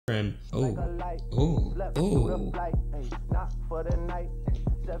And oh.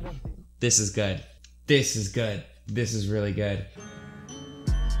 This is good. This is good. This is really good.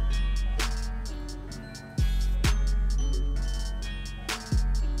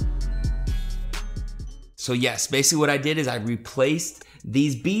 So yes, basically what I did is I replaced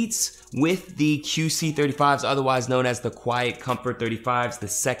these Beats with the QC35s, otherwise known as the Quiet Comfort 35s, the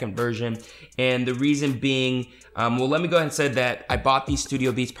second version. And the reason being, well, let me go ahead and say that I bought these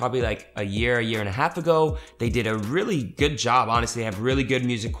Studio Beats probably like a year and a half ago. They did a really good job, honestly. They have really good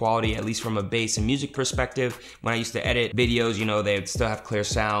music quality, at least from a bass and music perspective. When I used to edit videos, you know, they would still have clear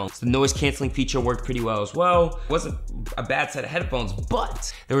sound. The noise canceling feature worked pretty well as well. It wasn't a bad set of headphones,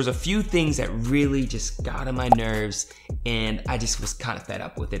 but there was a few things that really just got on my nerves, and I just was kind of fed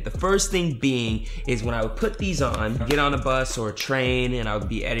up with it. The first thing being is when I would put these on, get on a bus or a train, and I would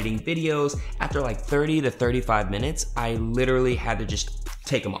be editing videos, after like 30 to 35 minutes, I literally had to just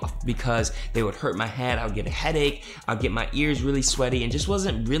take them off because they would hurt my head. I would get a headache. I'd get my ears really sweaty and just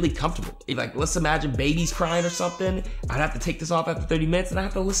wasn't really comfortable. Like, let's imagine babies crying or something. I'd have to take this off after 30 minutes and I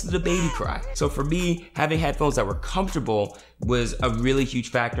have to listen to the baby cry. So for me, having headphones that were comfortable was a really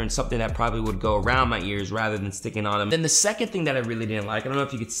huge factor and something that probably would go around my ears rather than sticking on them. Then the second thing that I really didn't like, I don't know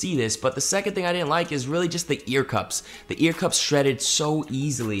if you could see this, but the second thing I didn't like is really just the ear cups. The ear cups shredded so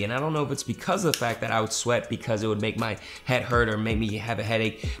easily, and I don't know if it's because of the fact that I would sweat because it would make my head hurt or make me have a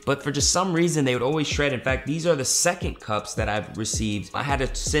headache, but for just some reason they would always shred. In fact, these are the second cups that I've received. I had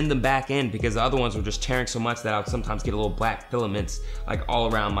to send them back in because the other ones were just tearing so much that I would sometimes get a little black filaments like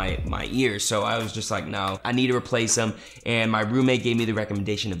all around my ears. So I was just like, no, I need to replace them. And my roommate gave me the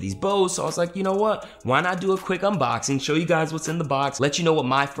recommendation of these Bose, so I was like, you know what? Why not do a quick unboxing, show you guys what's in the box, let you know what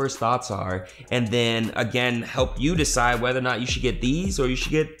my first thoughts are, and then again, help you decide whether or not you should get these or you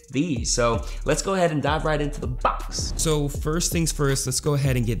should get these. So let's go ahead and dive right into the box. So first things first, let's go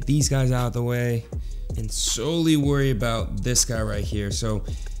ahead and get these guys out of the way and solely worry about this guy right here. So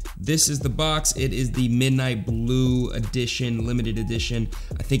this is the box. It is the Midnight Blue edition, limited edition.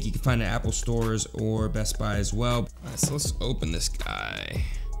 I think you can find it at Apple stores or Best Buy as well. All right, so let's open this guy.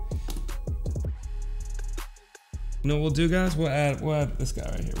 You know what we'll do, guys? We'll add this guy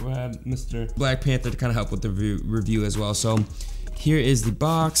right here. We'll add Mr. Black Panther to kind of help with the review as well. So here is the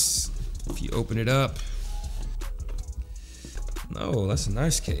box. If you open it up, oh, that's a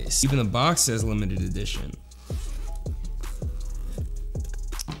nice case. Even the box says limited edition.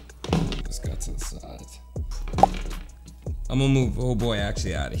 To the side. I'm gonna move old boy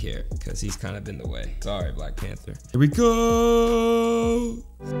actually out of here because he's kind of in the way. Sorry, Black Panther. Here we go.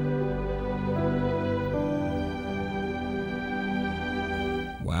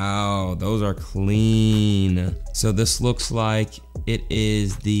 Wow, those are clean. So this looks like it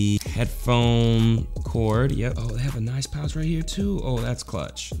is the headphone cord. Yep. Oh, they have a nice pouch right here too. Oh, that's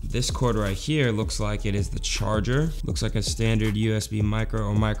clutch. This cord right here looks like it is the charger. Looks like a standard USB micro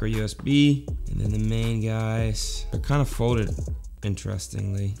or micro USB. And then the main guys are kind of folded,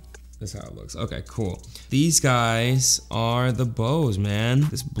 interestingly. That's how it looks. Okay, cool. These guys are the Bose, man.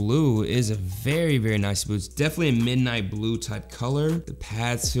 This blue is a very, very nice blue. It's definitely a midnight blue type color. The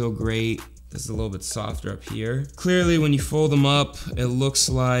pads feel great. This is a little bit softer up here. Clearly, when you fold them up, it looks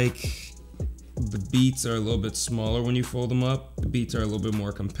like the Beats are a little bit smaller when you fold them up. The Beats are a little bit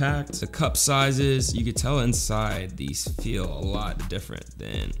more compact. The cup sizes, you can tell inside, these feel a lot different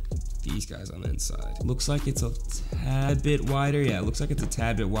than these guys on the inside. Looks like it's a tad bit wider. Yeah, it looks like it's a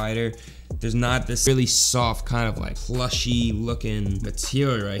tad bit wider. There's not this really soft kind of like plushy looking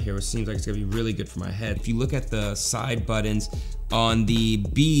material right here, which seems like it's gonna be really good for my head. If you look at the side buttons on the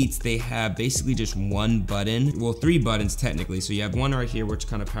Beats, they have basically just one button. Well, three buttons technically. So you have one right here which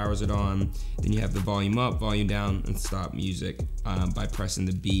kind of powers it on. Then you have the volume up, volume down, and stop music by pressing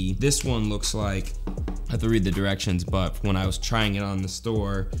the B. This one looks like, I have to read the directions, but when I was trying it on the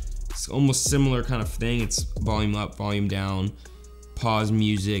store, it's almost similar kind of thing. It's volume up, volume down, pause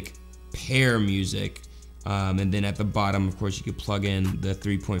music, pair music, and then at the bottom, of course, you could plug in the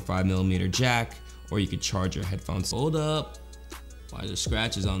 3.5mm jack, or you could charge your headphones. Hold up. Why are there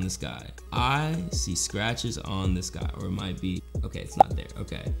scratches on this guy? I see scratches on this guy, or it might be, okay, it's not there,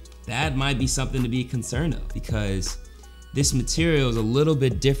 okay. That might be something to be concerned of because this material is a little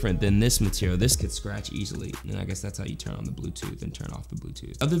bit different than this material. This could scratch easily. And I guess that's how you turn on the Bluetooth and turn off the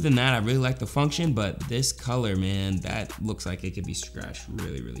Bluetooth. Other than that, I really like the function, but this color, man, that looks like it could be scratched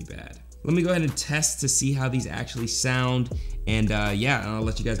really, really bad. Let me go ahead and test to see how these actually sound. And yeah, I'll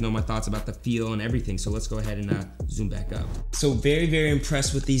let you guys know my thoughts about the feel and everything. So let's go ahead and zoom back up. So very, very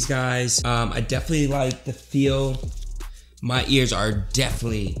impressed with these guys. I definitely like the feel. My ears are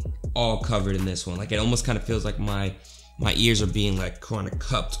definitely all covered in this one. Like it almost kind of feels like my my ears are being like kind of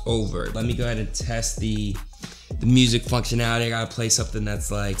cupped over. Let me go ahead and test the music functionality. I gotta play something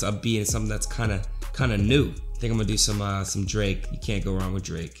that's like upbeat and something that's kind of new. I think I'm gonna do some Drake. You can't go wrong with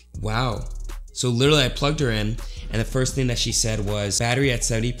Drake. Wow. So literally I plugged her in, and the first thing that she said was, battery at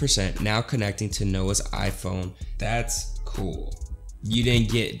 70%, now connecting to Noah's iPhone. That's cool. You didn't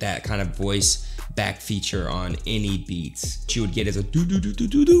get that kind of voice back feature on any beats. What you would get is a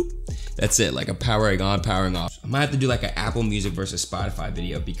do. That's it, like a powering on, powering off. I might have to do like an Apple Music versus Spotify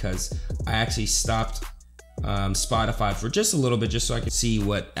video, because I actually stopped Spotify for just a little bit, just so I could see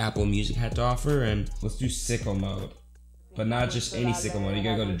what Apple Music had to offer. And let's do sicko mode. But not just any sicko mode. You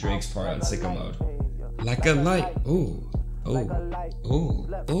gotta go to Drake's part on sicko mode. Like a light. Ooh. Ooh. Ooh.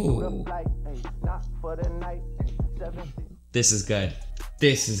 Ooh. This is good.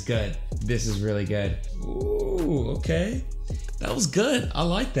 This is good. This is really good. Ooh, okay. That was good. I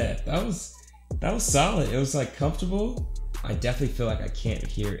like that. That was solid. It was like comfortable. I definitely feel like I can't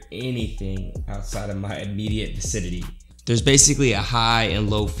hear anything outside of my immediate vicinity. There's basically a high and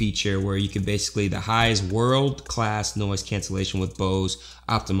low feature where you can basically, the high is world-class noise cancellation with Bose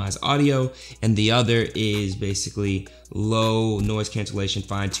optimized audio, and the other is basically low noise cancellation,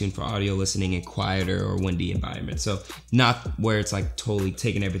 fine-tuned for audio listening in quieter or windy environments. So not where it's like totally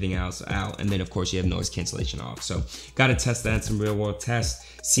taking everything else out, and then of course you have noise cancellation off. So gotta test that in some real-world tests,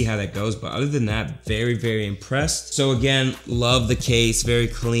 see how that goes. But other than that, very, very impressed. So again, love the case, very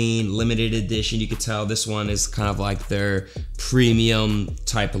clean, limited edition. You could tell this one is kind of like their premium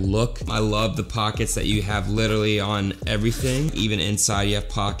type of look. I love the pockets that you have literally on everything. Even inside you have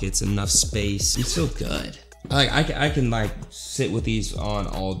pockets, enough space. These feel good. I can like sit with these on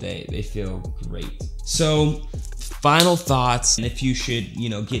all day. They feel great. So final thoughts, and if you should, you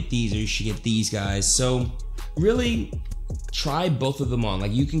know, get these or you should get these guys. So really try both of them on.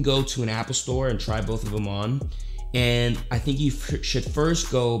 Like, you can go to an Apple store and try both of them on. And I think you should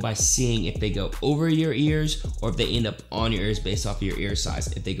first go by seeing if they go over your ears or if they end up on your ears based off of your ear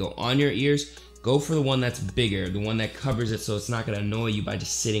size. If they go on your ears, go for the one that's bigger, the one that covers it so it's not gonna annoy you by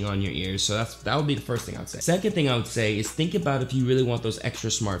just sitting on your ears. So that would be the first thing I would say. Second thing I would say is think about if you really want those extra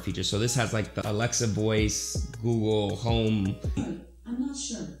smart features. So this has like the Alexa voice, Google Home. I'm not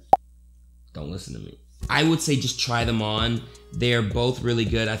sure. Don't listen to me. I would say just try them on. They're both really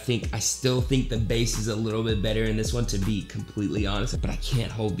good. I still think the bass is a little bit better in this one, to be completely honest, but I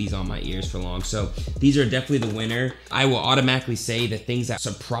can't hold these on my ears for long. So these are definitely the winner. I will automatically say the things that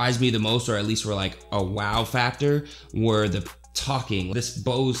surprised me the most, or at least were like a wow factor, were the talking. This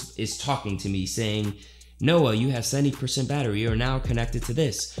Bose is talking to me saying, Noah, you have 70% battery. You are now connected to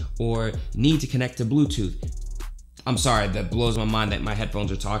this, or need to connect to Bluetooth. I'm sorry, that blows my mind that my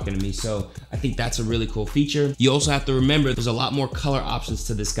headphones are talking to me. So I think that's a really cool feature. You also have to remember there's a lot more color options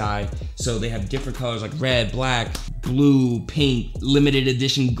to this guy. So they have different colors like red, black, blue, pink, limited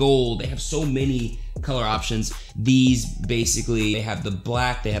edition gold. They have so many color options. These basically, they have the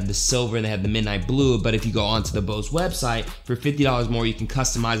black, they have the silver, and they have the midnight blue. But if you go onto the Bose website, for $50 more, you can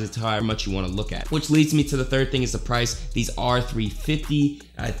customize it to however much you want to look at. Which leads me to the third thing, is the price. These are $350.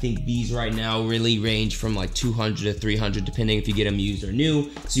 I think these right now really range from like $200 to $300, depending if you get them used or new.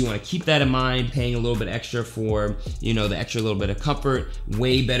 So you want to keep that in mind, paying a little bit extra for, you know, the extra little bit of comfort,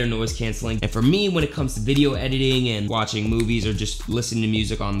 way better noise canceling. And for me, when it comes to video editing and watching movies or just listening to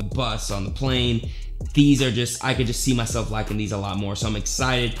music on the bus, on the plane, these are just, I could just see myself liking these a lot more. So I'm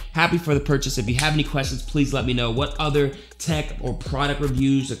excited, happy for the purchase. If you have any questions, please let me know. What other tech or product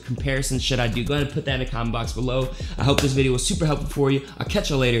reviews or comparisons should I do? Go ahead and put that in the comment box below. I hope this video was super helpful for you. I'll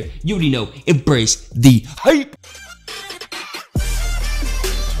catch you later. You already know, embrace the hype.